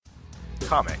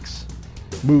Comics.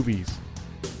 Movies.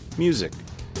 Music.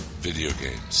 Video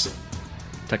games.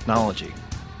 Technology.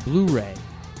 Blu-ray.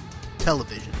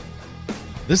 Television.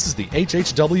 This is the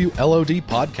HHW LOD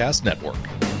Podcast Network.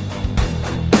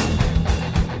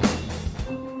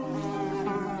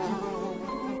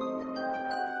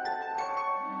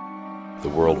 The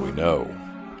world we know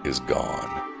is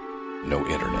gone. No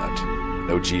internet,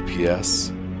 no GPS,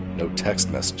 no text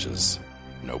messages,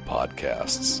 no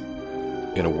podcasts.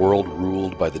 In a world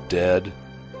ruled by the dead,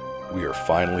 we are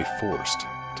finally forced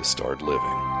to start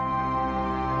living.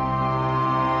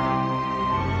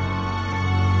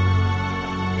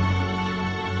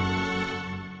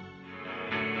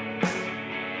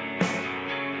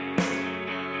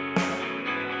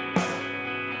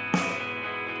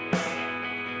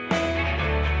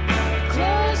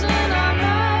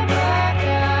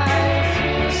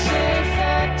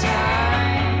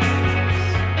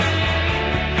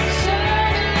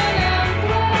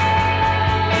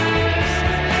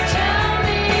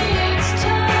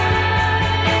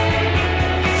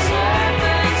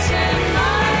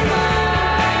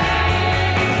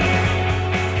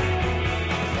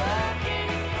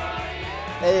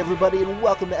 Everybody, and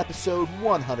welcome to episode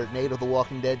 108 of the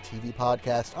Walking Dead TV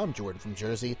podcast. I'm Jordan from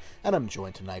Jersey, and I'm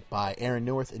joined tonight by Aaron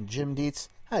North and Jim Dietz.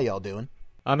 How y'all doing?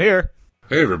 I'm here.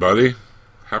 Hey, everybody.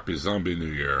 Happy Zombie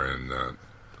New Year. And I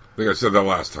think I said that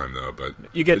last time, though, but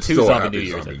You get it's two still a Zombie happy New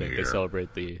Years, Zombie I New think. They Year.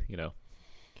 celebrate the,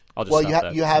 I'll just Well, stop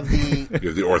that. you have the You have the you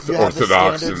have the Orthodox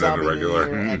standard and then Zombie the regular.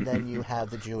 New Year, and then you have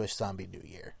the Jewish Zombie New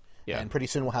Year. Yeah. And pretty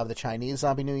soon we'll have the Chinese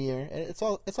Zombie New Year. And it's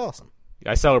awesome.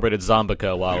 I celebrated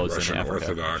Zombica while I was Russian in Africa.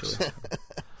 Orthodox.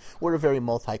 We're a very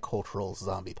multicultural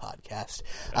zombie podcast.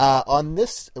 On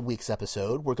this week's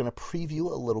episode, we're going to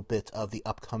preview a little bit of the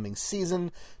upcoming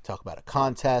season, talk about a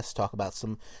contest, talk about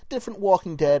some different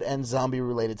Walking Dead and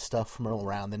zombie-related stuff from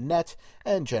around the net,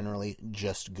 and generally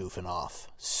just goofing off.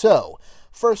 So,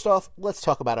 first off, let's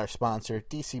talk about our sponsor,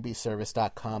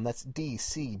 DCBService.com. That's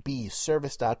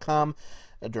DCBService.com.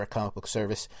 A direct comic book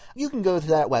service. You can go to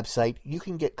that website, you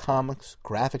can get comics,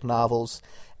 graphic novels,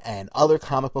 and other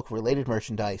comic book related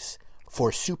merchandise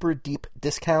for super deep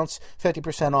discounts,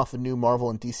 50% off of new Marvel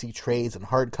and DC trades and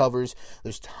hardcovers.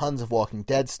 There's tons of Walking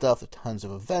Dead stuff, there's tons of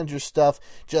Avengers stuff,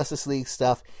 Justice League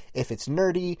stuff. If it's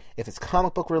nerdy, if it's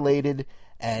comic book related,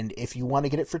 and if you want to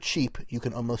get it for cheap, you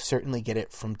can almost certainly get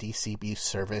it from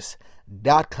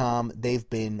DCBService.com. They've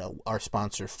been our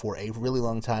sponsor for a really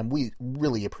long time. We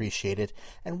really appreciate it,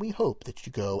 and we hope that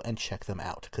you go and check them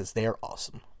out, because they're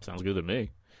awesome. Sounds good to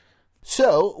me.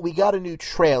 So, we got a new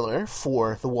trailer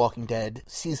for The Walking Dead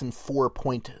Season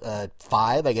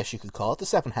 4.5, I guess you could call it, the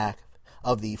second half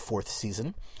of the fourth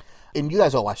season. And you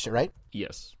guys all watched it, right?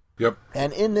 Yes. Yep.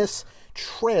 And in this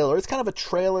trailer, it's kind of a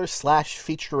trailer slash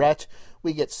featurette.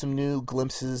 We get some new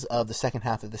glimpses of the second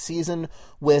half of the season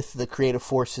with the creative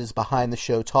forces behind the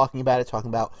show talking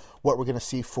about what we're going to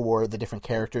see for the different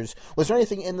characters. Was there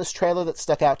anything in this trailer that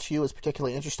stuck out to you as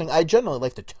particularly interesting? I generally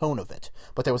like the tone of it,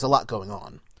 but there was a lot going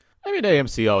on. I mean,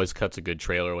 AMC always cuts a good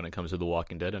trailer when it comes to The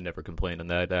Walking Dead. I've never complained in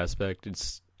that aspect.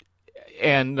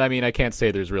 And I mean, I can't say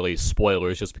there's really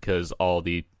spoilers just because all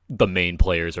the main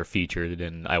players are featured,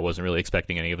 and I wasn't really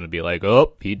expecting any of them to be like,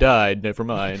 "Oh, he died. Never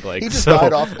mind." Like he just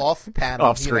died off panel,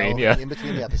 off screen, yeah, in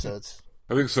between the episodes.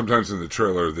 I think sometimes in the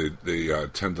trailer they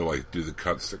tend to do the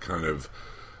cuts that kind of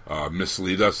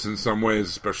mislead us in some ways,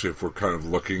 especially if we're kind of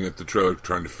looking at the trailer,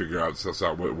 trying to suss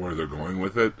out where they're going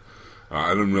with it.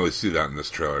 I didn't really see that in this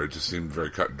trailer. It just seemed very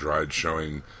cut and dried,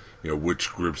 showing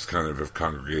which groups kind of have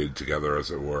congregated together, as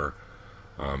it were.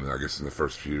 I guess in the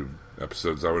first few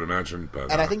episodes, I would imagine. But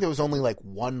I think there was only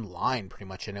one line pretty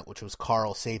much in it, which was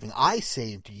Carl saying, "I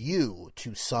saved you,"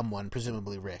 to someone,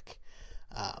 presumably Rick.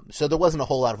 So there wasn't a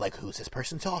whole lot of who's this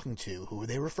person talking to? Who are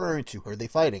they referring to? Who are they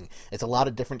fighting? It's a lot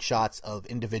of different shots of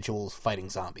individuals fighting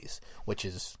zombies, which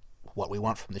is what we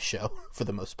want from the show for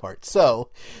the most part. So,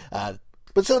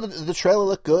 But the trailer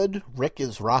looked good. Rick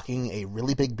is rocking a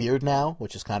really big beard now,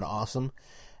 which is kind of awesome.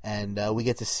 And we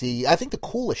get to see, I think the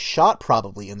coolest shot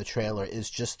probably in the trailer is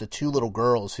just the two little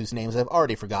girls whose names I've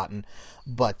already forgotten.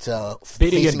 But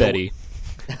Biddy and Betty.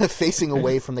 Facing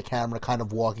away from the camera, kind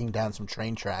of walking down some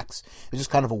train tracks. It was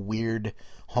just kind of a weird,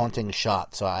 haunting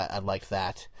shot, so I liked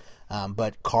that.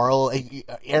 But Carl,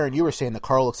 Aaron, you were saying that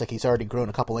Carl looks like he's already grown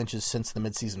a couple inches since the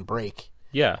mid-season break.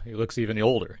 Yeah, he looks even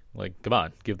older. Come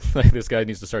on, this guy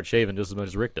needs to start shaving just as much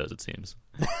as Rick does. It seems.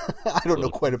 I don't know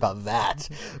quite about that,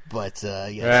 but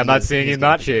yes, I'm not saying he's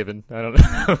not shaving. I don't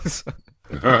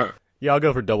know. Yeah, I'll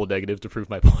go for double negative to prove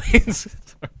my points.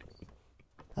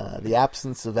 The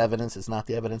absence of evidence is not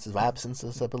the evidence of absence,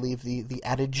 is I believe the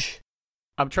adage.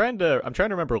 I'm trying to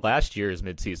remember last year's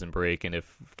mid-season break, and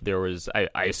if there was,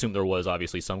 I assume there was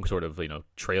obviously some sort of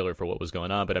trailer for what was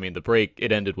going on. But I mean, the break,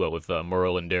 it ended with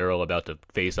Merle and Daryl about to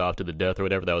face off to the death or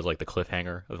whatever. That was like the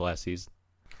cliffhanger of last season.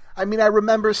 I mean, I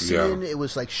remember seeing it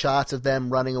was like shots of them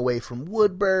running away from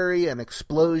Woodbury and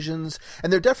explosions,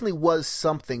 and there definitely was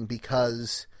something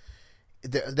because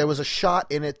there was a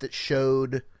shot in it that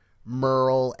showed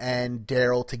Merle and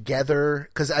Daryl together,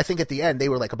 because I think at the end they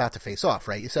were like about to face off,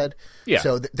 right? You said, yeah.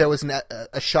 So there was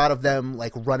a shot of them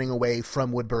like running away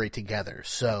from Woodbury together.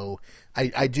 So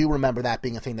I do remember that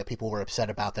being a thing that people were upset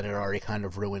about, that it already kind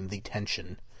of ruined the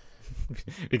tension.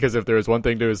 Because if there was one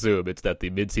thing to assume, it's that the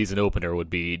mid-season opener would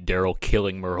be Daryl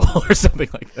killing Merle or something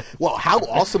like that. Well, how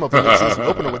awesome of a mid-season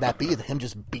opener would that be? Him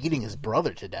just beating his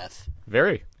brother to death.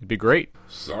 Very. It'd be great.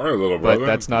 Sorry, little brother. But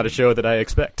that's not a show that I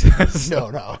expect.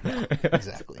 No,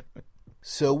 exactly.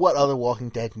 So what other Walking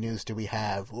Dead news do we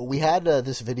have? Well, we had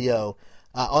this video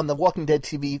on the Walking Dead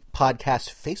TV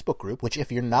podcast Facebook group, which if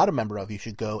you're not a member of, you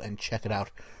should go and check it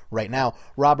out right now.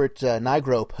 Robert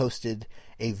Nigro posted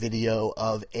a video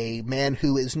of a man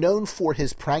who is known for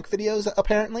his prank videos,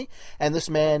 apparently, and this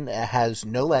man has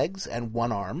no legs and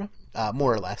one arm,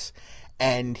 more or less,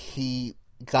 and he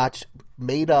got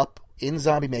made up in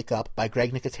zombie makeup by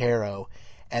Greg Nicotero,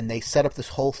 and they set up this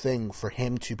whole thing for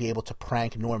him to be able to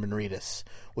prank Norman Reedus,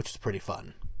 which is pretty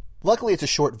fun. Luckily, it's a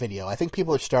short video. I think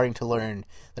people are starting to learn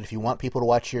that if you want people to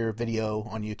watch your video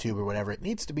on YouTube or whatever, it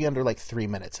needs to be under like 3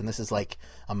 minutes. And this is like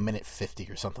a minute 50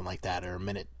 or something like that, or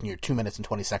 2 minutes and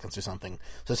 20 seconds or something.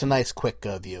 So it's a nice, quick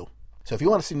view. So if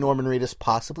you want to see Norman Reedus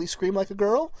possibly scream like a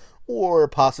girl, or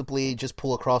possibly just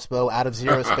pull a crossbow out of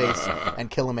zero space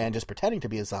and kill a man just pretending to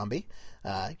be a zombie,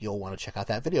 you'll want to check out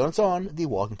that video. And it's on the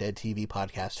Walking Dead TV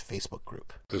podcast Facebook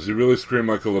group. Does he really scream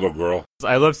like a little girl?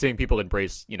 I love seeing people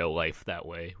embrace, life that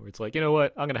way, where it's like, you know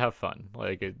what, I'm going to have fun.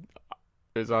 Like,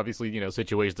 there's obviously,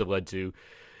 situations that led to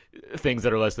things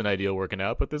that are less than ideal working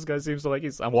out, but this guy seems to like,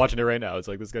 I'm watching it right now. It's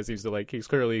like, this guy seems to like, he's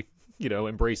clearly,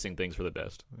 embracing things for the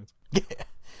best.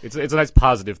 It's a nice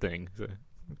positive thing.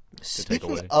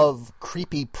 Speaking of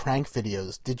creepy prank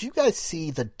videos, did you guys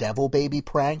see the Devil Baby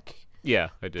prank? Yeah,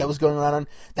 I did. That was going around.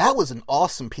 That was an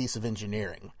awesome piece of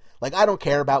engineering. Like, I don't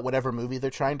care about whatever movie they're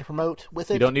trying to promote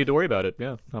with it. You don't need to worry about it,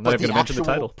 yeah. I'm not even going to mention the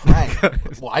title. Prank,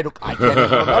 well, I can't even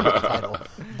remember the title.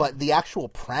 But the actual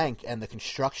prank and the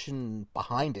construction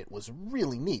behind it was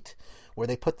really neat, where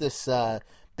they put this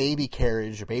baby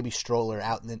carriage or baby stroller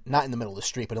out, not in the middle of the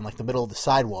street, but in like the middle of the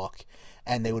sidewalk,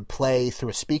 and they would play through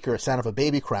a speaker a sound of a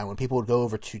baby crying. When people would go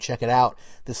over to check it out,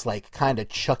 this like kind of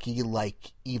Chucky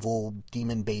like evil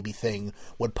demon baby thing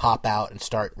would pop out and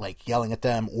start like yelling at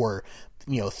them, or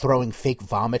throwing fake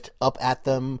vomit up at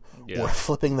them, or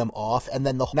flipping them off. And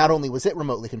then not only was it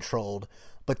remotely controlled,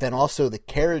 but then also the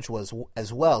carriage was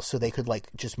as well, so they could like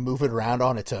just move it around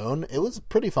on its own. It was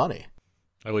pretty funny.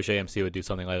 I wish AMC would do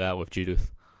something like that with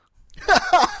Judith.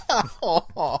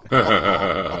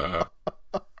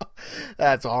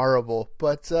 That's horrible,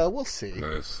 but we'll see.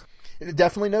 Nice.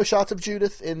 Definitely no shots of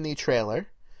Judith in the trailer.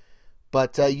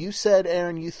 But you said,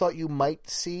 Aaron, you thought you might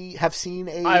have seen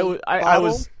a I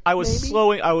was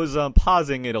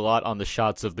pausing it a lot on the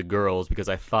shots of the girls, because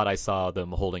I thought I saw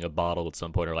them holding a bottle at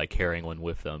some point, or like carrying one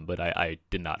with them, but I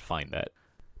did not find that.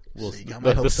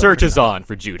 The search is on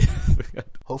for Judith.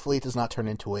 Hopefully it does not turn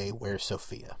into a Where's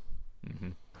Sophia. Mm-hmm.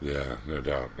 Yeah, no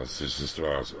doubt. That's just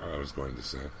what I was going to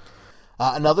say.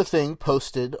 Another thing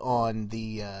posted on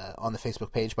the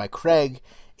Facebook page by Craig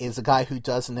is a guy who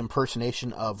does an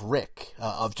impersonation of Rick,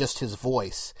 of just his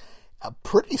voice.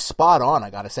 Pretty spot on, I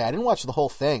gotta say. I didn't watch the whole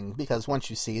thing, because once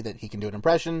you see that he can do an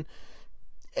impression,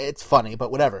 it's funny,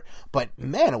 but whatever. But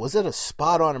man, was it a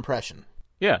spot on impression?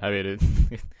 Yeah, I mean,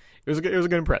 it was a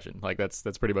good impression. Like that's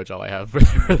pretty much all I have for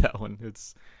that one.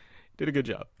 Did a good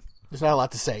job. There's not a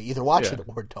lot to say. Either watch it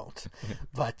or don't.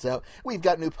 But we've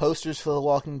got new posters for The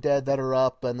Walking Dead that are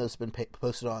up, and those have been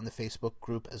posted on the Facebook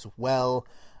group as well.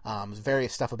 There's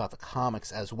various stuff about the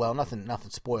comics as well. Nothing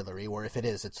spoilery, or if it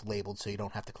is, it's labeled so you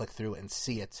don't have to click through and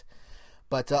see it.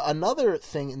 But another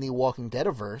thing in the Walking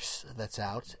Dead-averse that's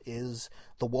out is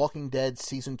The Walking Dead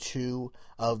Season 2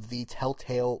 of the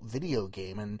Telltale video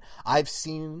game. And I've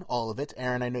seen all of it.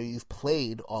 Aaron, I know you've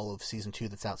played all of Season 2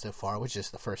 that's out so far, which is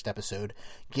the first episode.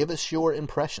 Give us your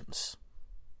impressions.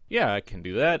 Yeah, I can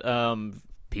do that.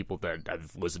 People that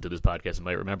have listened to this podcast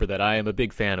might remember that I am a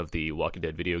big fan of the Walking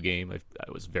Dead video game.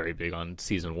 I was very big on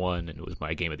Season 1, and it was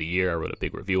my game of the year. I wrote a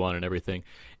big review on it and everything.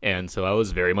 And so I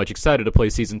was very much excited to play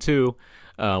Season 2,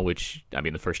 which, I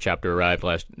mean, the first chapter arrived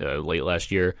late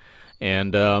last year.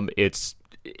 And it's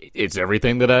it's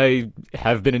everything that I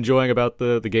have been enjoying about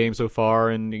the game so far,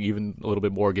 and even a little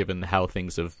bit more given how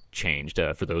things have changed.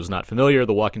 For those not familiar,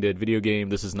 the Walking Dead video game,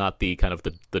 this is not the kind of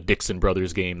the Dixon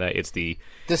Brothers game.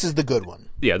 This is the good one.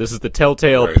 Yeah, this is the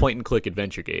Telltale Right. point-and-click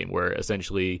adventure game, where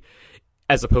essentially,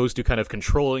 as opposed to kind of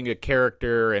controlling a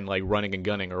character and like running and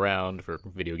gunning around for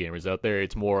video gamers out there,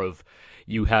 it's more of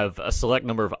you have a select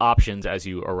number of options as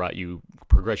you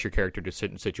progress your character to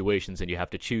certain situations, and you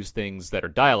have to choose things that are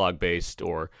dialogue-based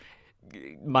or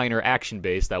minor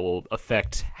action-based that will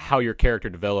affect how your character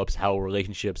develops, how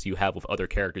relationships you have with other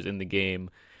characters in the game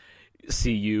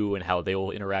see you, and how they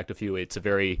will interact with you. It's a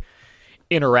very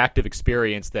interactive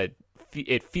experience that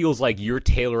it feels like you're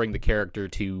tailoring the character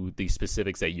to the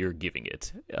specifics that you're giving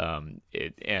it.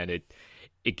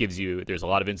 It gives you, there's a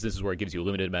lot of instances where it gives you a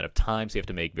limited amount of time, so you have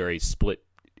to make very split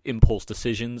impulse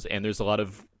decisions, and there's a lot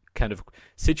of kind of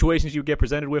situations you get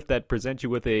presented with that present you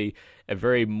with a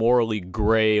very morally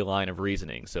gray line of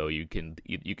reasoning. So you can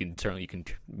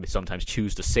sometimes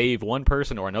choose to save one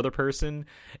person or another person,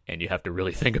 and you have to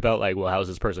really think about like, well, how is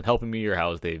this person helping me, or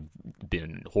how has they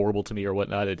been horrible to me or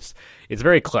whatnot. It's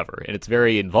very clever, and it's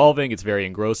very involving, it's very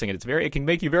engrossing, and it can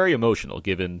make you very emotional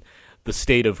given the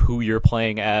state of who you're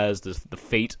playing as, the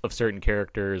fate of certain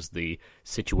characters, the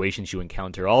situations you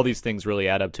encounter. All these things really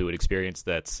add up to an experience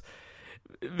that's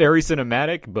very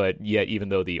cinematic, but yet even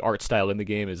though the art style in the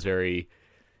game is very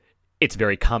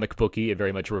comic booky, it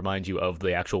very much reminds you of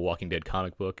the actual Walking Dead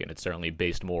comic book, and it's certainly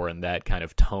based more in that kind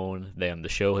of tone than the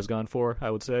show has gone for,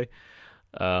 I would say.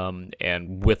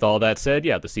 And with all that said,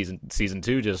 yeah, the season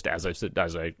 2, just as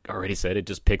I already said, it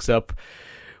just picks up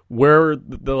where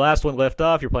the last one left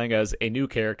off. You're playing as a new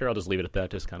character. I'll just leave it at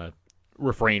that, just kind of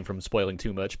refrain from spoiling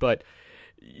too much, but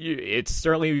it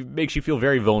certainly makes you feel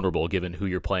very vulnerable given who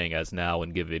you're playing as now,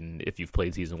 and given, if you've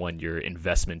played season 1, your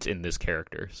investment in this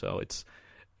character. So it's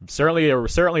certainly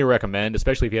a recommend,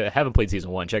 especially if you haven't played season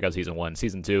 1. Check out season 1.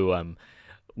 Season 2, I'm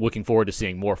looking forward to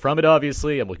seeing more from it,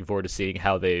 obviously. I'm looking forward to seeing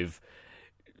how they've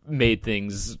made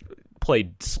things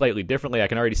played slightly differently. I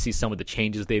can already see some of the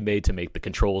changes they made to make the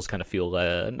controls kind of feel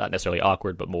not necessarily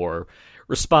awkward, but more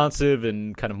responsive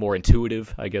and kind of more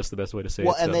intuitive, I guess the best way to say it.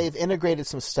 Well, and they've integrated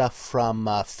some stuff from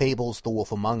Fables: The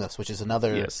Wolf Among Us, which is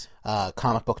another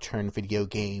comic book turned video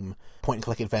game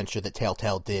point-and-click adventure that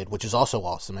Telltale did, which is also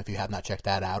awesome if you have not checked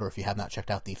that out, or if you have not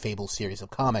checked out the Fables series of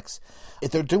comics.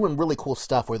 They're doing really cool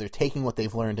stuff where they're taking what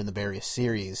they've learned in the various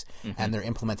series and they're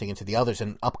implementing into the others.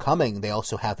 And upcoming, they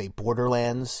also have a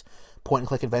Borderlands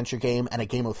point-and-click adventure game and a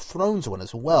Game of Thrones one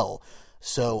as well.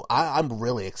 So I'm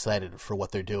really excited for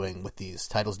what they're doing with these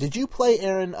titles. Did you play,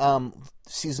 Aaron,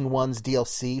 Season 1's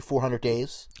DLC, 400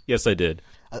 Days? Yes, I did.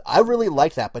 I really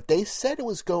liked that, but they said it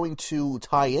was going to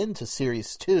tie into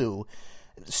Series 2.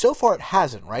 So far it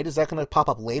hasn't, right? Is that going to pop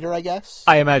up later, I guess?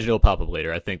 I imagine it'll pop up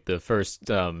later. I think the first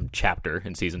chapter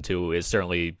in Season 2 is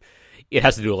certainly... It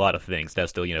has to do a lot of things. It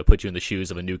has to, put you in the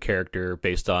shoes of a new character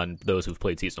based on those who've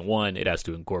played Season 1. It has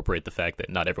to incorporate the fact that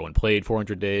not everyone played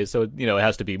 400 Days. So, it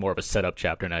has to be more of a setup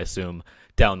chapter, and I assume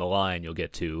down the line you'll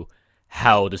get to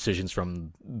how decisions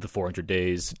from the 400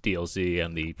 Days DLC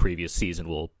and the previous season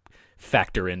will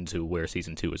factor into where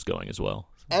Season 2 is going as well.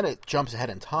 And it jumps ahead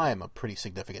in time, a pretty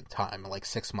significant time, like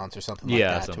 6 months or something like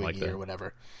that, something to a like year that. or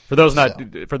whatever. For those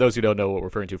who don't know what we're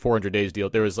referring to, 400 Days deal,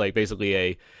 there was like basically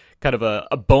a kind of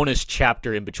a bonus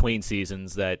chapter in between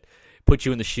seasons that put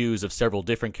you in the shoes of several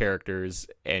different characters,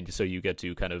 and so you get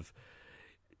to kind of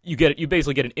you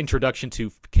basically get an introduction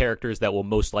to characters that will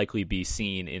most likely be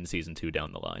seen in Season 2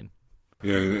 down the line.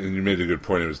 Yeah, and you made a good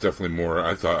point. It was definitely more.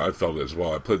 I felt it as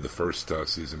well. I played the first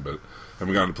season, but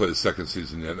haven't gotten to play the second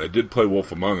season yet. I did play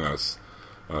Wolf Among Us,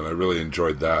 and I really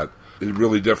enjoyed that. It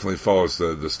really definitely follows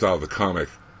the style of the comic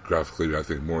graphically, I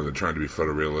think, more than trying to be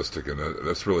photorealistic, and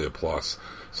that's really a plus.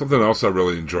 Something else I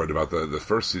really enjoyed about the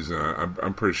first season,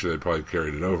 I'm pretty sure they probably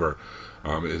carried it over,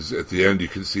 is at the end you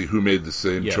can see who made the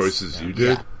same choices you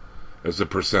did as a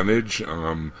percentage.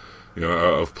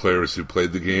 Of players who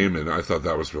played the game, and I thought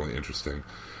that was really interesting.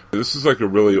 This is like a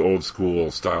really old school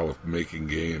style of making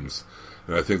games,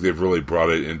 and I think they've really brought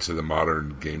it into the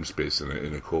modern game space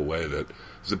in a cool way that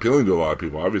is appealing to a lot of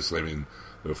people. Obviously, I mean,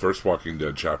 the first Walking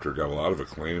Dead chapter got a lot of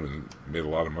acclaim and made a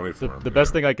lot of money for them. The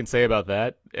best thing I can say about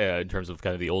that, in terms of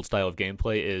kind of the old style of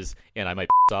gameplay, is, and I might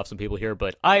piss off some people here,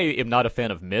 but I am not a fan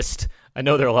of Myst. I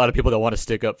know there are a lot of people that want to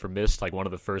stick up for Myst, like one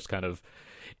of the first kind of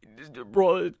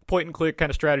point-and-click kind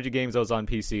of strategy games that was on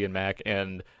PC and Mac,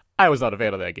 and I was not a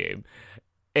fan of that game.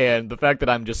 And the fact that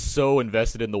I'm just so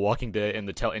invested in The Walking Dead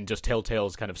and just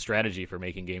Telltale's kind of strategy for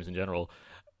making games in general,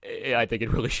 I think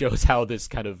it really shows how this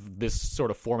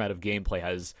sort of format of gameplay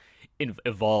has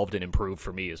evolved and improved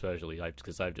for me, especially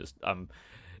because I'm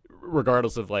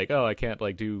regardless of like, oh, I can't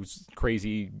like do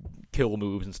crazy kill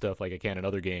moves and stuff like I can in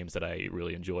other games that I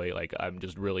really enjoy. Like I'm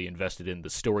just really invested in the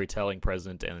storytelling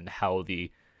present and how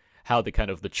the kind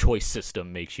of the choice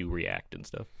system makes you react and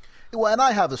stuff. Well, and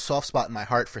I have a soft spot in my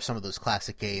heart for some of those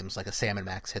classic games, like a Sam &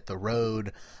 Max Hit the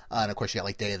Road, and of course you got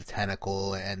like Day of the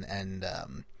Tentacle and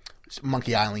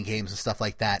Monkey Island games and stuff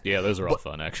like that. Yeah, those are all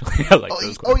fun, actually. I like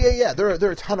those. Yeah.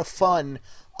 They're a ton of fun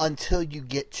until you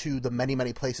get to the many,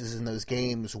 many places in those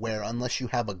games where unless you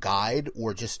have a guide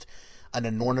or just an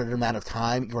inordinate amount of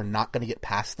time, you're not going to get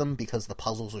past them because the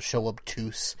puzzles are so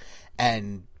obtuse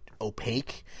and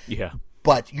opaque. Yeah.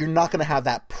 But you're not going to have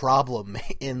that problem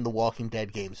in the Walking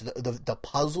Dead games. The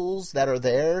puzzles that are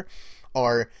there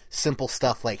are simple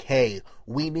stuff like, hey,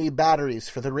 we need batteries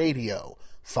for the radio.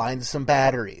 Find some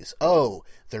batteries. Oh,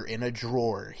 they're in a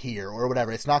drawer here or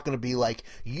whatever. It's not going to be like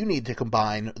you need to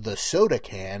combine the soda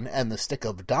can and the stick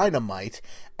of dynamite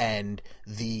and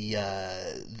the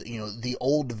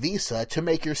old Visa to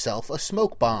make yourself a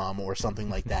smoke bomb or something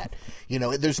like that.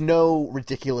 There's no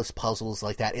ridiculous puzzles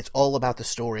like that. It's all about the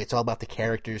story. It's all about the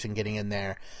characters and getting in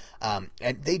there. And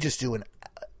they just do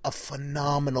a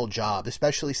phenomenal job,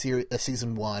 especially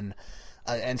season 1.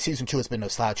 And season 2 has been no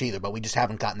slouch either, but we just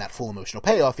haven't gotten that full emotional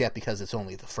payoff yet because it's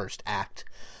only the first act.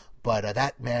 But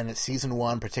it's season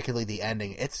 1, particularly the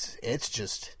ending. It's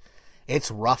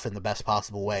rough in the best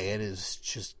possible way. It is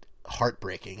just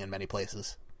heartbreaking in many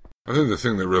places. I think the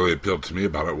thing that really appealed to me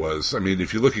about it was,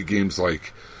 if you look at games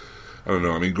like,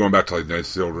 going back to like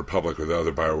Knights of the Old Republic or the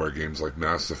other BioWare games like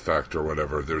Mass Effect or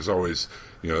whatever, there's always,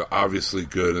 the obviously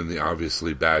good and the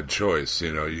obviously bad choice.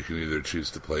 You can either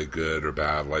choose to play good or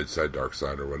bad, light side, dark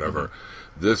side, or whatever.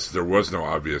 Mm-hmm. There was no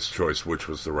obvious choice, which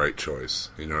was the right choice.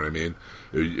 You know what I mean?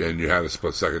 And you had a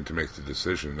split second to make the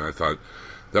decision. And I thought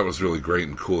that was really great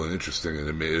and cool and interesting, and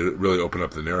it really opened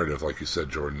up the narrative, like you said,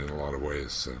 Jordan, in a lot of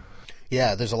ways. So.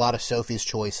 Yeah, there's a lot of Sophie's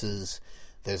choices.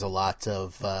 There's a lot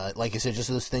of, like you said, just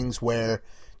those things where,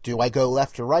 do I go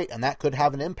left or right? And that could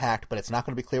have an impact, but it's not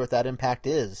going to be clear what that impact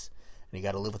is. And you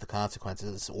got to live with the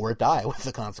consequences or die with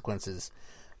the consequences.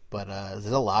 But there's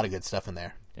a lot of good stuff in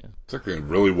there. Yeah. It's like a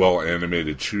really well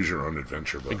animated choose your own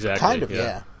adventure book. Exactly. Kind of,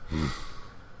 yeah.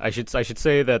 I should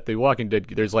say that The Walking Dead,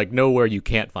 there's like nowhere you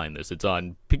can't find this. It's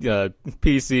on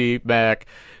PC, Mac,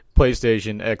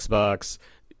 PlayStation, Xbox,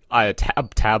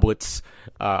 tablets,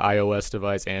 iOS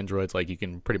device, Androids. Like you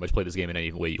can pretty much play this game in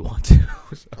any way you want to.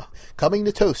 So. Coming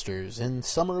to toasters in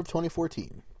summer of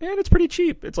 2014. And it's pretty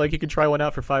cheap. It's like you can try one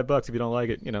out for $5 if you don't like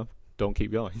it. Don't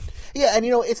keep going. Yeah, and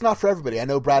it's not for everybody. I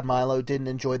know Brad Milo didn't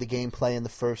enjoy the gameplay in the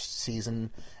first season,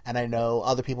 and I know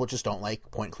other people just don't like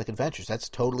point-and-click adventures. That's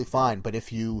totally fine. But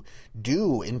if you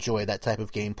do enjoy that type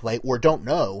of gameplay or don't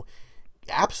know,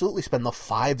 absolutely spend the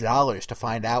 $5 to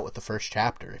find out with the first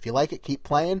chapter. If you like it, keep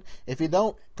playing. If you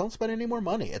don't spend any more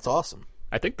money. It's awesome.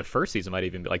 I think the first season might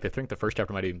even be like. I think the first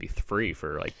chapter might even be free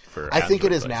for. I think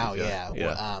it is now.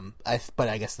 Yeah. But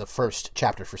I guess the first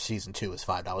chapter for season 2 is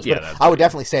 $5. Yeah, but I would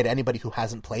definitely say to anybody who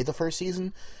hasn't played the first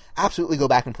season, absolutely go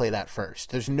back and play that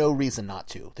first. There's no reason not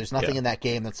to. There's nothing in that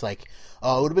game that's like,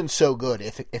 oh, it would have been so good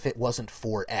if it wasn't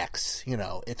for X.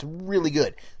 It's really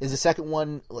good. Is the second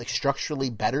one like structurally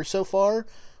better so far?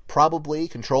 Probably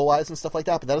control wise and stuff like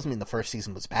that, but that doesn't mean the first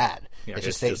season was bad. Yeah,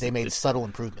 it's just they made subtle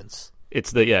improvements.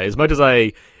 It's as much as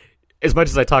I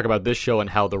talk about this show and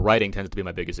how the writing tends to be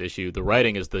my biggest issue, the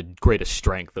writing is the greatest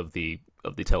strength of the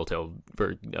Telltale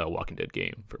Walking Dead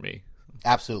game for me.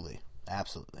 Absolutely.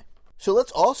 So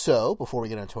let's also, before we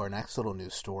get into our next little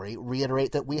news story,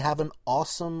 reiterate that we have an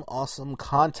awesome, awesome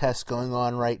contest going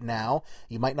on right now.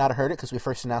 You might not have heard it because we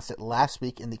first announced it last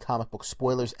week in the Comic Book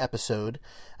Spoilers episode,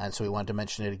 and so we wanted to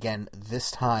mention it again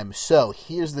this time. So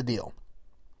here's the deal.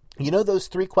 Those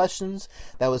 3 questions?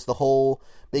 That was the whole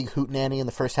big hootenanny in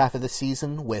the first half of the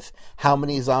season with how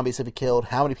many zombies have you killed,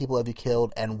 how many people have you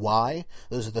killed, and why?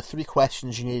 Those are the 3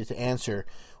 questions you needed to answer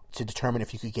to determine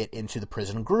if you could get into the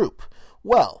prison group.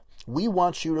 Well, we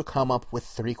want you to come up with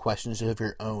 3 questions of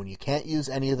your own. You can't use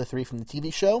any of the 3 from the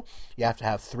TV show. You have to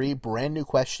have 3 brand new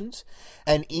questions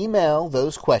and email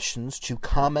those questions to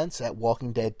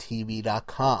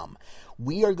comments@walkingdeadtv.com.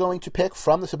 We are going to pick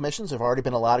from the submissions. There have already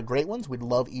been a lot of great ones. We'd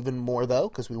love even more, though,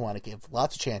 because we want to give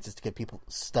lots of chances to get people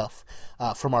stuff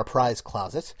from our prize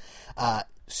closet.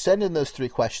 Send in those 3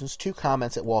 questions to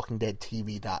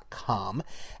comments@walkingdeadtv.com.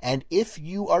 And if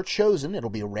you are chosen,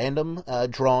 it'll be a random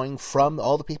drawing from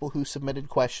all the people who submitted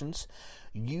questions.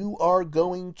 You are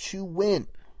going to win,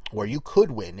 or you could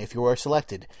win if you are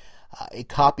selected, a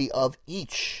copy of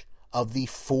each of the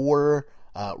 4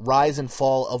 Rise and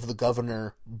Fall of the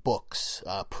Governor books,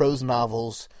 prose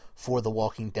novels for The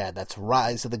Walking Dead. That's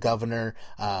Rise of the Governor,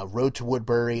 Road to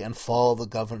Woodbury, and Fall of the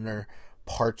Governor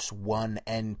Parts 1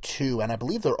 and 2. And I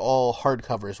believe they're all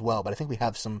hardcover as well, but I think we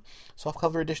have some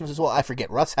softcover editions as well. I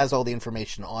forget. Russ has all the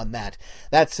information on that.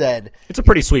 That said, It's a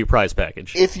pretty sweet prize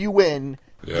package. if you win,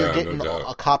 Yeah, you're getting no doubt.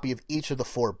 a copy of each of the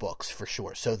 4 books for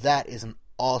sure. So that is an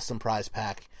awesome prize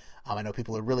pack. I know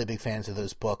people are really big fans of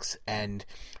those books, and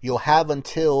you'll have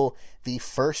until the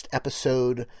first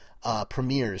episode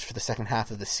premieres for the second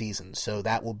half of the season. So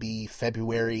that will be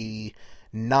February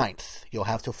 9th. You'll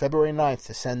have till February 9th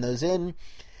to send those in,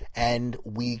 and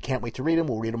we can't wait to read them.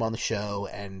 We'll read them on the show,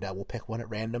 and we'll pick one at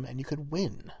random, and you could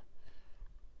win.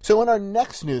 So in our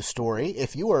next news story,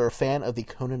 if you are a fan of the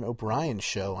Conan O'Brien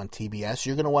show on TBS,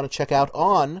 you're going to want to check out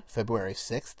on February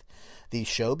 6th the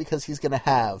show, because he's going to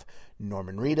have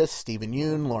Norman Reedus, Stephen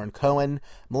Yeun, Lauren Cohen,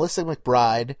 Melissa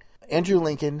McBride, Andrew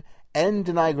Lincoln, and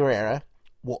Denai Guerrera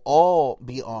will all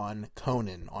be on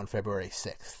Conan on February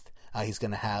 6th. He's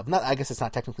going to have, I guess it's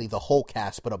not technically the whole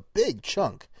cast, but a big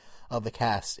chunk of the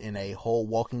cast in a whole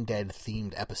Walking Dead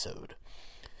themed episode.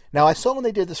 Now, I saw when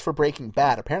they did this for Breaking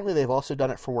Bad, apparently they've also done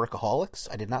it for Workaholics.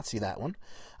 I did not see that one.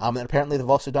 And apparently they've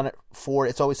also done it for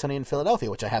It's Always Sunny in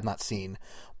Philadelphia, which I have not seen.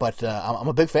 But I'm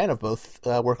a big fan of both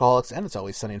Workaholics and It's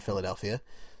Always Sunny in Philadelphia.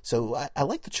 So I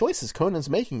like the choices Conan's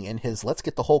making in his let's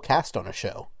get the whole cast on a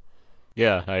show.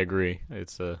 Yeah, I agree.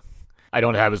 It's I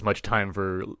don't have as much time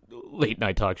for late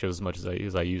night talk shows as much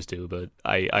as I used to, but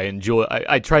I enjoy.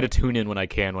 I try to tune in when I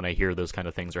can when I hear those kind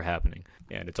of things are happening,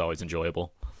 and it's always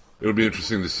enjoyable. It would be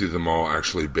interesting to see them all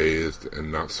actually bathed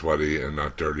and not sweaty and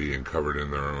not dirty and covered in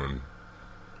their own,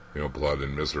 blood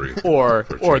and misery. Or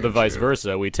For the change, vice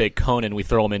versa. We take Conan, we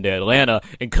throw him into Atlanta,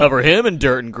 and cover him in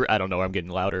dirt and I don't know. I'm getting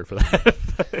louder for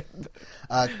that.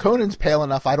 Conan's pale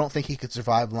enough. I don't think he could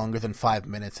survive longer than 5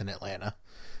 minutes in Atlanta.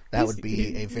 That would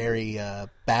be a very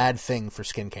bad thing for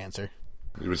skin cancer.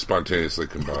 He would spontaneously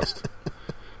combust.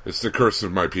 It's the curse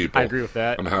of my people. I agree with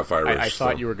that. I'm half Irish. I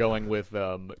thought you were going with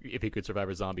if he could survive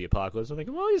a zombie apocalypse. I'm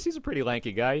thinking, well, he's a pretty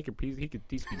lanky guy. He'd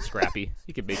be scrappy.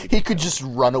 He could make it. He could just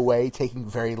run away, taking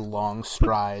very long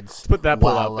strides. Put that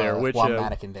poll out there. While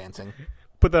mannequin dancing.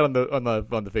 Put that on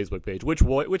the Facebook page. Which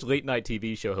late night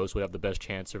TV show host would have the best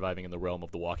chance surviving in the realm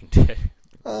of The Walking Dead?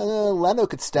 Leno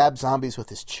could stab zombies with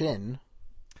his chin.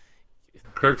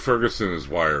 Craig Ferguson is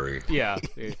wiry. Yeah,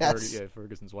 Yes.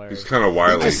 Ferguson's wiry. He's kind of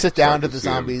wily. Just sit down with the See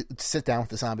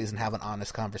him. zombies and have an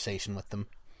honest conversation with them.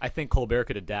 I think Colbert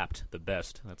could adapt the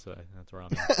best. That's where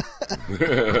I'm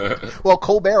at. Well,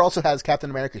 Colbert also has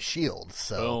Captain America's shield,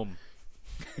 so. Boom.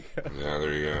 Yeah,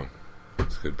 there you go.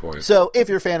 That's a good point. So, if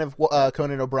you're a fan of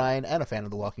Conan O'Brien and a fan of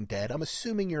The Walking Dead, I'm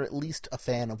assuming you're at least a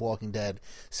fan of Walking Dead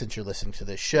since you're listening to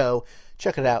this show.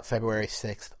 Check it out February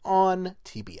 6th on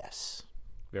TBS.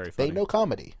 Very funny. They know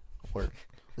comedy.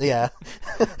 Yeah.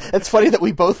 It's funny that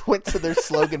we both went to their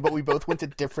slogan, but we both went to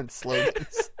different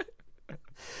slogans.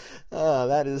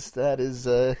 That is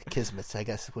kismet, I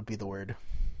guess would be the word.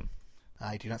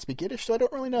 I do not speak Yiddish, so I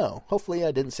don't really know. Hopefully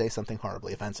I didn't say something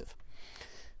horribly offensive.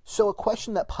 So a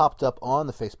question that popped up on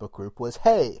the Facebook group was,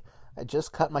 hey, I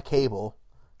just cut my cable.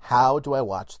 How do I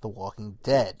watch The Walking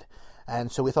Dead?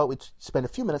 And so we thought we'd spend a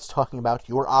few minutes talking about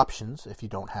your options if you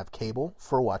don't have cable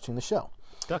for watching the show.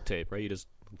 Duct tape, right? You just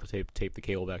tape the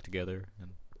cable back together. And...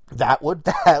 That would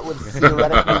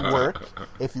theoretically work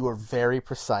if you were very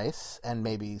precise and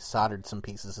maybe soldered some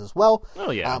pieces as well.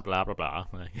 Oh yeah, blah blah blah.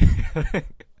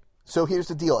 So here's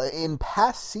the deal. In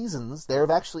past seasons, there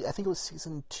have actually, I think it was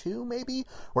season 2 maybe,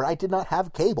 where I did not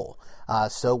have cable.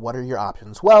 So what are your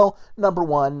options? Well, number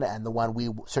one, and the one we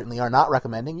certainly are not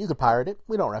recommending, you could pirate it.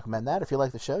 We don't recommend that. If you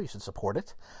like the show, you should support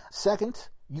it. Second,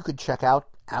 you could check out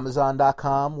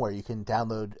Amazon.com, where you can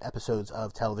download episodes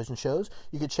of television shows.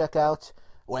 You could check out,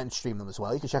 and stream them as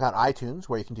well. You can check out iTunes,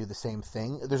 where you can do the same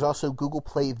thing. There's also Google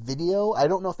Play Video. I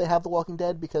don't know if they have The Walking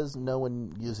Dead because no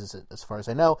one uses it, as far as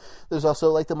I know. There's also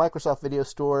like the Microsoft Video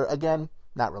Store. Again,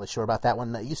 not really sure about that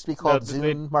one. It used to be called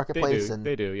Zune Marketplace.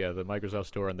 They do, yeah. The Microsoft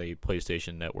Store and the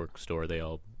PlayStation Network Store, they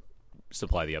all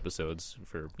supply the episodes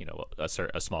for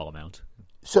a small amount.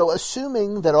 So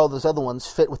assuming that all those other ones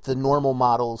fit with the normal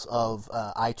models of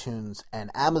iTunes and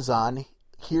Amazon,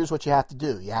 here's what you have to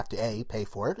do. You have to, A, pay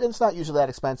for it. And it's not usually that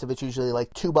expensive. It's usually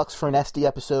like $2 for an SD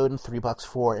episode and $3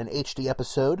 for an HD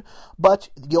episode. But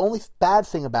the only bad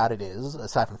thing about it is,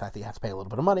 aside from the fact that you have to pay a little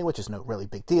bit of money, which is no really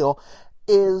big deal,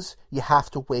 is you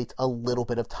have to wait a little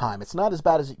bit of time. It's not as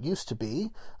bad as it used to be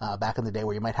back in the day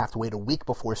where you might have to wait a week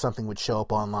before something would show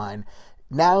up online.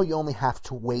 Now you only have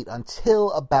to wait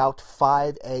until about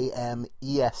 5 a.m.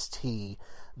 EST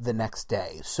the next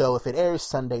day. So if it airs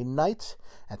Sunday night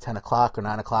at 10 o'clock or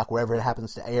 9 o'clock, wherever it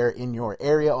happens to air in your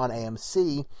area on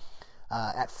AMC,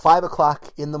 at 5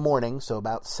 o'clock in the morning, so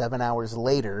about 7 hours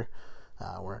later,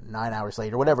 or 9 hours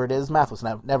later, whatever it is, math was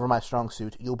never my strong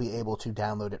suit, you'll be able to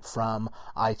download it from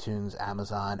iTunes,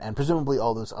 Amazon, and presumably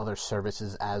all those other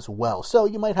services as well. So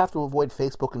you might have to avoid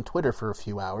Facebook and Twitter for a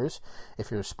few hours if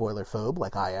you're a spoiler phobe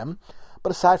like I am.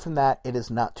 But aside from that, it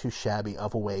is not too shabby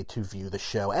of a way to view the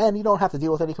show. And you don't have to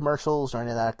deal with any commercials or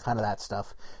any of that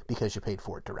stuff because you paid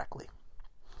for it directly.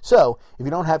 So, if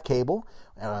you don't have cable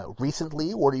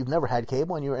recently, or you've never had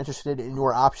cable and you're interested in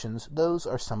your options, those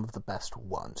are some of the best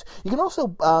ones. You can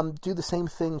also do the same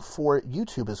thing for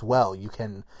YouTube as well. You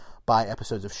can buy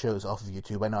episodes of shows off of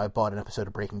YouTube. I know I bought an episode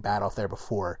of Breaking Bad off there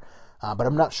before, but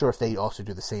I'm not sure if they also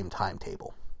do the same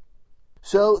timetable.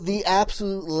 So, the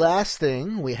absolute last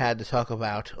thing we had to talk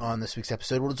about on this week's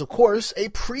episode was, of course, a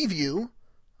preview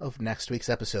of next week's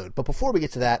episode. But before we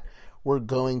get to that, we're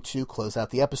going to close out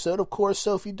the episode, of course,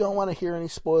 so if you don't want to hear any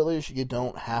spoilers, you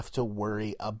don't have to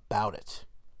worry about it.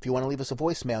 If you want to leave us a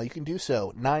voicemail, you can do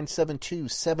so,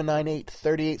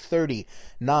 972-798-3830,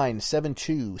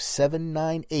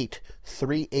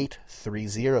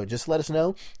 972-798-3830. Just let us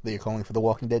know that you're calling for the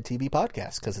Walking Dead TV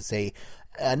podcast, because it's a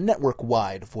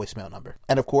network-wide voicemail number.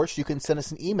 And, of course, you can send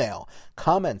us an email,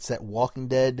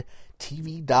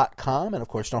 comments@walkingdeadtv.com. And, of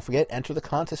course, don't forget, enter the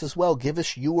contest as well. Give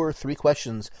us your 3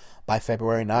 questions by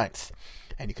February 9th,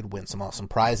 and you could win some awesome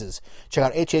prizes. Check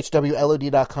out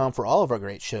hhwlod.com for all of our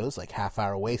great shows, like Half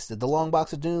Hour Wasted, The Long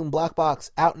Box of Doom, Black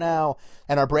Box, Out Now,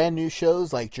 and our brand new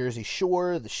shows like Jersey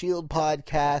Shore, The Shield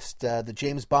podcast, the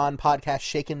James Bond podcast,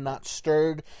 Shaken Not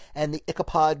Stirred, and the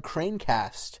Ichabod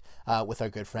Cranecast, with our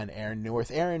good friend Aaron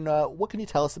Newirth. Aaron, what can you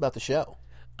tell us about the show?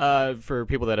 For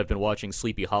people that have been watching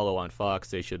Sleepy Hollow on Fox,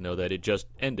 they should know that it just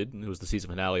ended. It was the season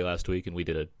finale last week, and we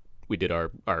did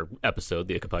our episode,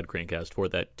 the Ichabod Cranecast, for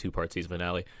that 2-part season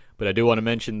finale. But I do want to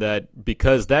mention that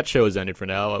because that show has ended for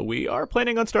now, we are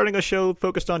planning on starting a show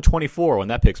focused on 24 when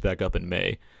that picks back up in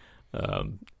May.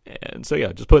 And so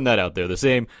yeah, just putting that out there. The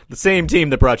same team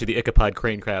that brought you the Ichabod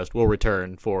Cranecast will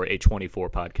return for a 24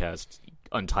 podcast.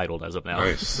 Untitled as of now.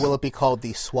 Nice. Will it be called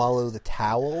the Swallow the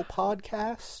Towel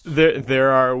podcast?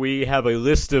 We have a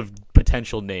list of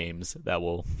potential names that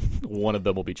one of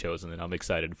them will be chosen, and I'm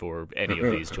excited for any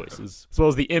of these choices, as well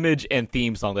as the image and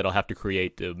theme song that I'll have to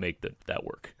create to make that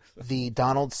work. The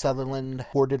Donald Sutherland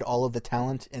hoarded all of the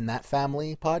talent in that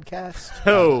family podcast.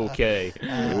 Okay.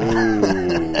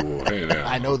 Ooh, hey now.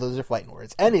 I know those are fighting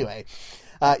words. Anyway.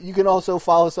 You can also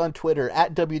follow us on Twitter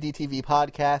at WDTV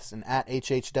Podcast and at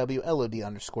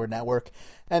HHWLOD_network.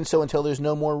 And so until there's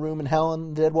no more room in hell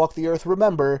and Dead Walk the Earth,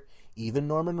 remember, even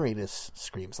Norman Reedus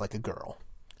screams like a girl.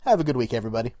 Have a good week,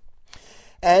 everybody.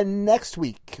 And next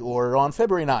week, or on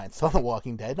February 9th, on The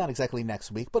Walking Dead, not exactly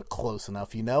next week, but close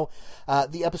enough,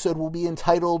 the episode will be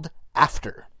entitled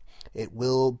After. It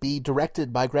will be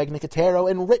directed by Greg Nicotero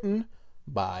and written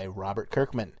by Robert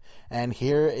Kirkman. And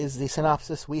here is the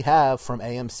synopsis we have from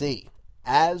AMC.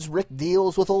 As Rick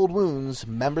deals with old wounds,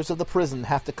 members of the prison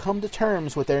have to come to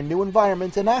terms with their new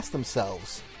environment and ask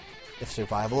themselves if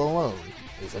survival alone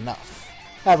is enough.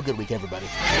 Have a good week, everybody.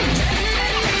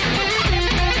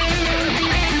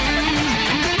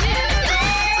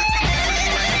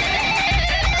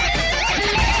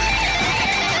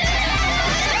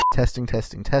 Testing.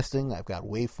 I've got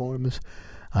waveforms.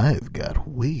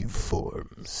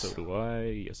 So do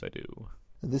I. Yes, I do.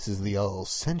 This is the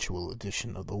all-sensual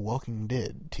edition of the Walking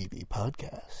Dead TV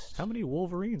podcast. How many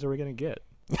Wolverines are we going to get?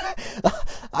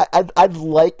 I'd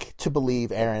like to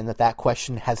believe, Aaron, that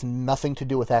question has nothing to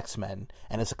do with X-Men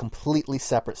and is a completely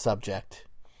separate subject.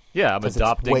 Yeah, I'm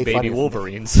adopting baby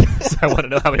Wolverines, so I want to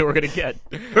know how many we're going to get.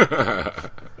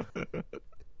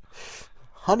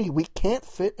 Honey, we can't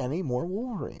fit any more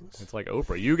Wolverines. It's like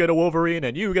Oprah. You get a Wolverine,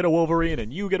 and you get a Wolverine,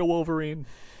 and you get a Wolverine.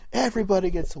 Everybody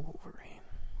gets a Wolverine.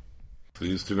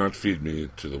 Please do not feed me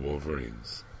to the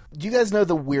Wolverines. Do you guys know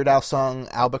the Weird Al song,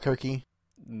 Albuquerque?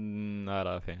 Not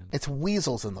offhand. It's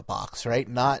weasels in the box, right?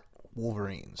 Not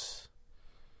Wolverines.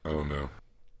 Oh, no.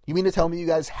 You mean to tell me you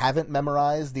guys haven't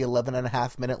memorized the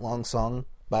 11.5-minute long song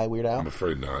by Weird Al? I'm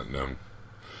afraid not, no.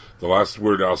 The last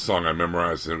Weird Al song I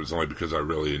memorized, and it was only because I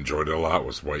really enjoyed it a lot,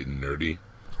 was White and Nerdy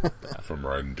from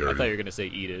Riding Dirty. I thought you were going to say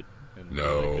Eat It.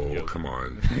 No, come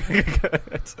on. I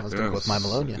was going to go with My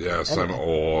Melonia. Yes, anyway. I'm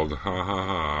old. Ha,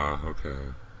 ha, ha. Okay.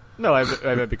 No, I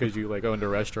meant because you owned a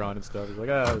restaurant and stuff. It's like,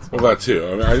 well, that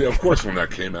too. I mean, of course, when that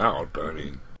came out, but I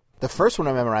mean... The first one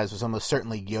I memorized was almost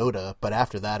certainly Yoda, but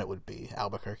after that it would be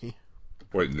Albuquerque.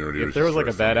 White nerdy. If there was like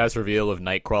a badass reveal of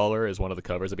Nightcrawler as one of the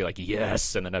covers, I'd be like,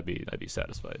 yes, and then I'd be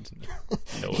satisfied.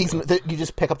 No, You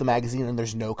just pick up the magazine and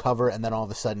there's no cover, and then all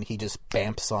of a sudden he just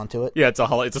bamps onto it. yeah, it's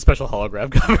a special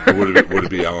hologram cover. Would it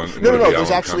be Alan? No. Alan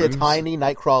There's actually Cummings? a tiny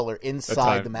Nightcrawler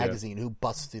inside the yeah. magazine who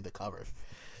busts through the cover.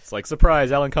 It's like,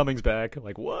 surprise, Alan Cummings back. I'm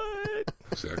like, what?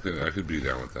 Exactly. I could be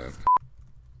down with that.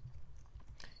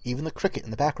 Even the cricket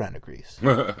in the background agrees.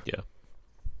 Yeah,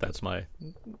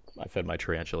 I fed my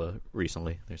tarantula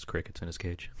recently. There's crickets in his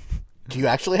cage. Do you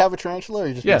actually have a tarantula, or are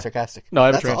you just Yeah. being sarcastic? No, I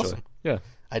have That's a tarantula. awesome. Yeah.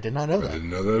 I did not know I that. didn't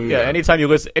know that. Yeah, either. anytime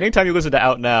you listen to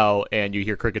Out Now and you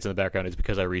hear crickets in the background, it's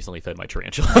because I recently fed my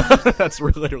tarantula. That's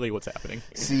literally what's happening.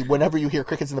 See, whenever you hear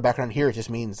crickets in the background here, it just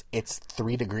means it's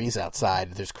 3 degrees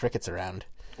outside. There's crickets around.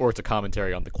 Or it's a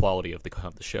commentary on the quality of the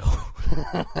show.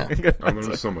 I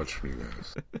learned so much from you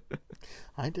guys.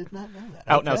 I did not know that.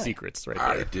 Out Now Okay. secrets, right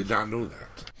I there. did not know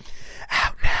that.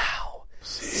 Out now.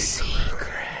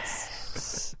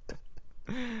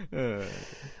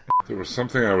 There was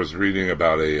something I was reading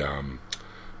about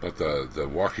about the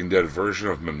Walking Dead version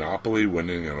of Monopoly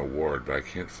winning an award, but I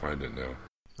can't find it now.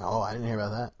 Oh, I didn't hear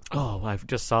about that. Oh, I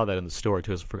just saw that in the store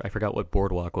too. I forgot what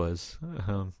Boardwalk was.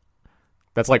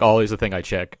 That's like always the thing I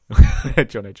check.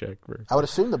 When I check for. I would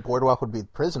assume the Boardwalk would be the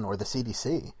prison or the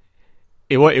CDC.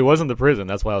 It wasn't the prison.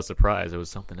 That's why I was surprised. It was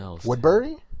something else.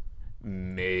 Woodbury?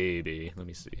 Maybe. Let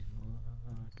me see.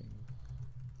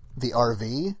 The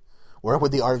RV? Where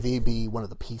would the RV be one of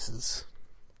the pieces?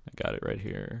 I got it right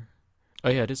here. Oh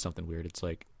yeah, it is something weird. It's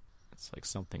like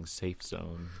something safe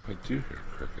zone. I do hear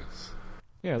crickets.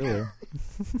 Yeah, there.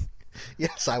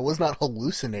 Yes, I was not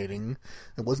hallucinating.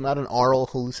 It was not an oral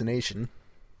hallucination.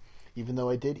 Even though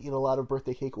I did eat a lot of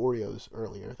birthday cake Oreos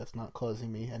earlier, that's not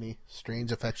causing me any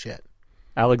strange effects yet.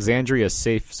 Alexandria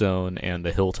Safe Zone and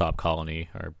the Hilltop Colony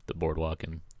are the Boardwalk,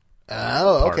 and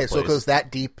Oh, Park okay, so it Place. goes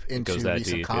that deep into goes that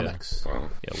recent deep, yeah. comics. Wow.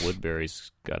 yeah,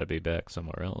 Woodbury's got to be back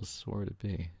somewhere else. Where would it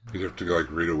be? You'd have to like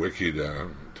read a wiki to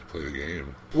play the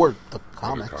game. Or the Or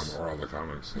comics. or all the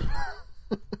comics.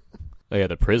 Oh yeah,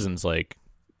 the prison's like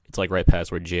it's like right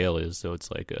past where jail is, so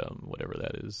it's like whatever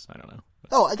that is. I don't know.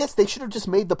 Oh, I guess they should have just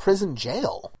made the prison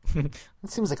jail. It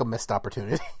seems like a missed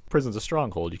opportunity. Prison's a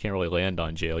stronghold. You can't really land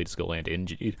on jail. You just go land in.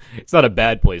 It's not a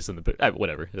bad place in the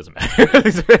whatever. It doesn't matter.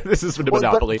 This is for the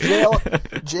Monopoly.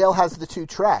 But jail has the 2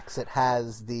 tracks. It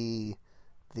has the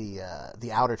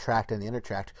outer tract and the inner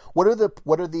tract. What are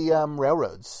the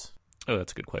railroads? Oh,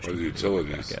 that's a good question. Or the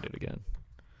utilities. Back at it again.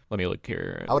 Let me look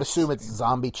here. I would assume it's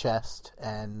Zombie Chest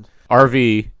and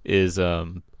RV is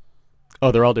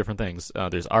they're all different things.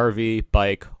 There's RV,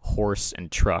 bike, horse, and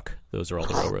truck. Those are all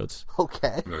the railroads.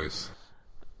 okay. Nice.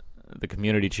 The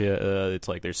community it's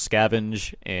like there's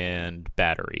scavenge and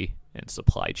battery and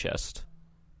supply chest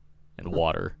and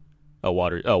water.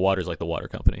 Water's like the water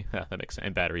company. Yeah, that makes sense.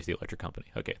 And battery's the electric company.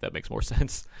 Okay, that makes more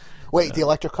sense. Wait, the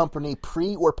electric company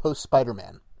pre or post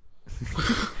Spider-Man?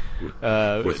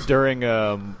 During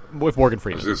with Morgan I was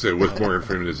Freeman. going to say, with Morgan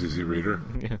Freeman as Easy Reader.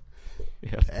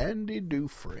 Yeah. Andy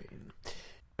Dufresne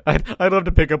I'd love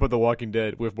to pick up with The Walking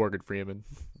Dead with Morgan Freeman.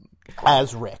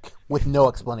 as Rick with no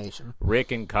explanation.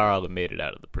 Rick and Carl have made it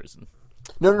out of the prison.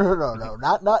 No,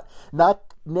 not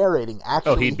narrating.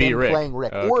 Actually, he'd be him Rick. playing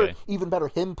Rick, Okay. or even better,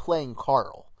 him playing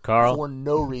Carl. Carl? For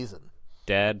no reason.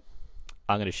 Dad,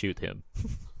 I'm going to shoot him.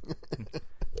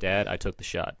 Dad, I took the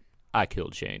shot. I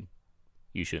killed Shane.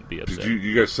 You shouldn't be upset. Did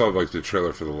you guys saw like the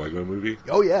trailer for the Lego movie?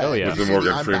 Oh yeah, Oh, yeah. With the Did you see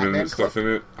Morgan I'm Freeman Batman and stuff clip?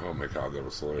 in it? Oh my god, that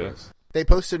was hilarious. They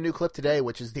posted a new clip today,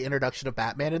 which is the introduction of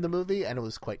Batman in the movie, and it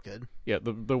was quite good. Yeah,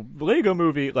 the Lego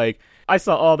movie, like, I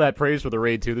saw all that praise for the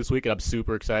Raid 2 this week, and I'm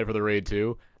super excited for the Raid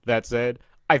 2. That said,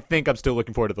 I think I'm still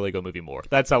looking forward to the Lego movie more.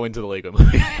 That's how into the Lego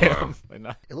movie I am. And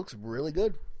It looks really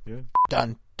good. Yeah.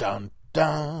 Dun dun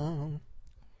dun.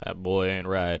 that boy ain't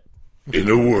right. In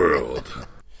a world.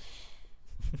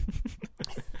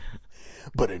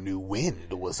 But a new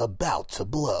wind was about to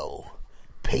blow.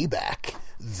 Payback.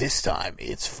 This time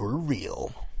it's for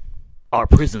real. Our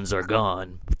prisons are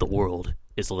gone, but the world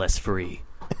is less free.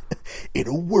 In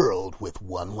a world with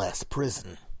one less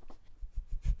prison.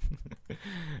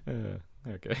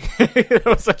 Okay. That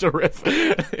was such a riff.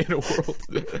 In a world.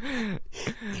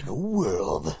 In a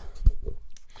world.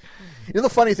 You know, the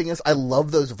funny thing is, I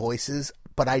love those voices,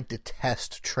 but I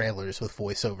detest trailers with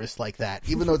voiceovers like that,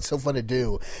 even though it's so fun to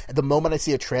do. At the moment I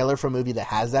see a trailer for a movie that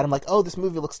has that, I'm like, oh, this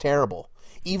movie looks terrible.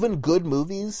 Even good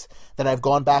movies that I've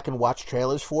gone back and watched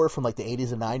trailers for from like the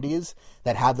 80s and 90s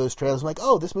that have those trailers, I'm like,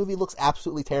 oh, this movie looks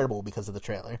absolutely terrible because of the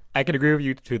trailer. I can agree with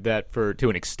you to that to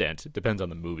an extent. It depends on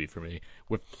the movie for me.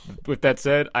 With that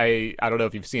said, I don't know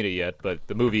if you've seen it yet, but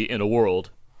the movie In a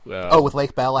World With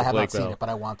Lake Bell? I have not seen it, but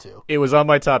I want to. It was on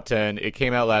my top 10. It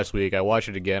came out last week. I watched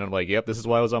it again. I'm like, yep, this is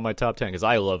why it was on my top 10, because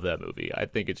I love that movie. I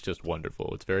think it's just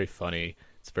wonderful. It's very funny.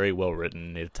 It's very well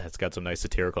written. It's got some nice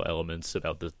satirical elements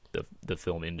about the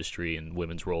film industry and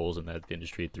women's roles in that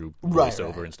industry through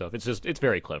voiceover and stuff. It's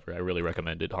very clever. I really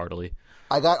recommend it heartily.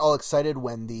 I got all excited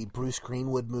when the Bruce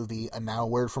Greenwood movie, A Now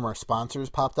Word from Our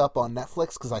Sponsors, popped up on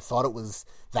Netflix because I thought it was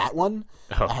that one.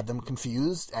 Oh. I had them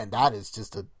confused, and that is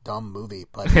just a dumb movie.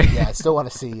 But yeah, I still want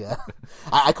to see.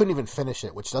 I couldn't even finish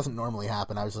it, which doesn't normally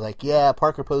happen. I was like, yeah,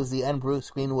 Parker Posey and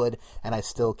Bruce Greenwood, and I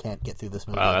still can't get through this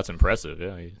movie. Wow, that's impressive.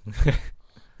 Yeah.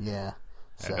 Yeah.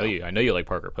 So. I know you like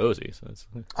Parker Posey. So that's...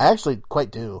 I actually quite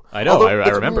do. I know. I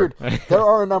remember. There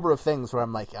are a number of things where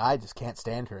I'm like, I just can't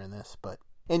stand her in this. But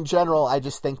in general, I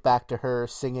just think back to her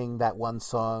singing that one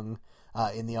song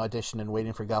in the audition and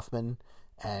Waiting for Guffman,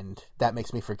 and that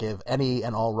makes me forgive any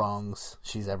and all wrongs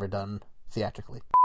she's ever done theatrically.